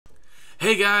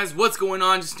Hey guys, what's going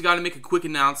on? Just got to make a quick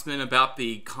announcement about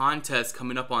the contest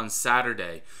coming up on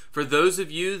Saturday. For those of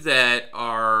you that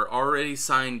are already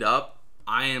signed up,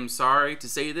 I am sorry to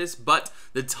say this, but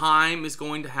the time is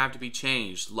going to have to be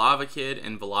changed. Lava Kid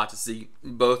and Velocity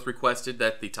both requested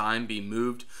that the time be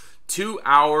moved 2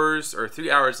 hours or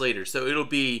 3 hours later. So it'll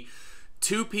be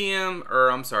 2 p.m.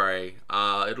 or I'm sorry,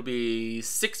 it'll be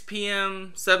 6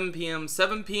 p.m., 7 p.m.,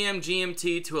 7 p.m.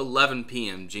 GMT to 11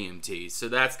 p.m. GMT. So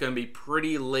that's going to be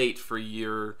pretty late for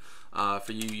you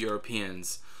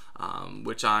Europeans,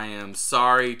 which I am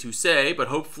sorry to say, but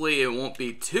hopefully it won't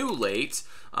be too late.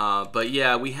 But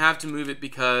yeah, we have to move it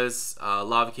because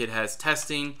Lava Kid has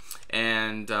testing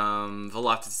and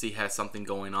Velocity has something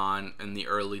going on in the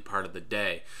early part of the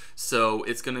day. So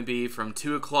it's going to be from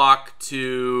 2 o'clock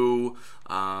to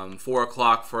 4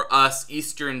 o'clock for us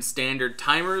Eastern Standard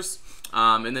timers.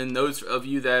 And then those of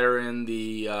you that are in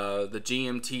the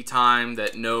GMT time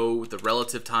that know the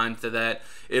relative time to that,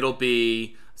 it'll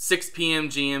be 6 p.m.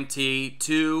 GMT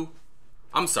to,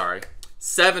 I'm sorry,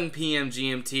 7 p.m.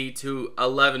 GMT to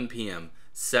 11 p.m.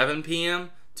 7 p.m.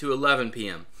 to 11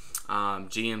 p.m.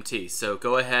 GMT. So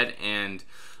go ahead and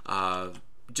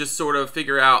just sort of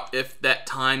figure out if that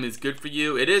time is good for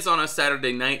you. It is on a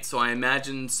Saturday night, so I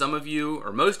imagine some of you,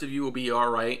 or most of you, will be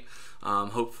alright.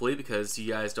 Hopefully, because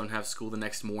you guys don't have school the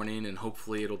next morning, and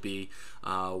hopefully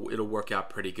it'll work out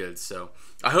pretty good. So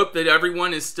I hope that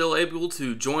everyone is still able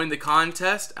to join the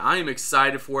contest. I am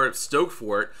excited for it, stoked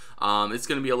for it. It's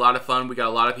going to be a lot of fun. We got a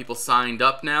lot of people signed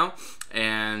up now,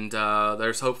 and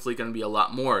there's hopefully going to be a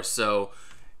lot more. So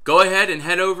go ahead and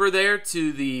head over there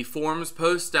to the forums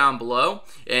post down below,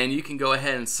 and you can go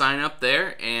ahead and sign up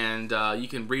there, and you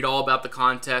can read all about the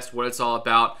contest, what it's all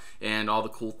about, and all the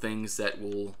cool things that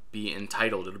will be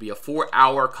entitled. It'll be a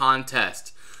 4-hour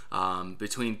contest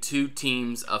between 2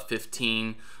 teams of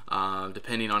 15,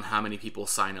 depending on how many people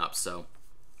sign up. So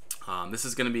this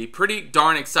is going to be pretty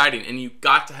darn exciting, and you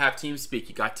got to have team speak.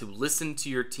 You got to listen to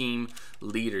your team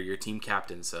leader, your team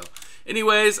captain. So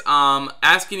anyways,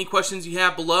 ask any questions you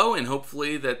have below, and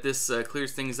hopefully that this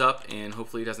clears things up, and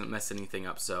hopefully it doesn't mess anything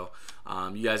up. So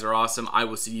you guys are awesome. I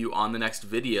will see you on the next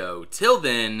video. Till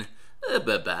then,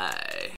 bye-bye.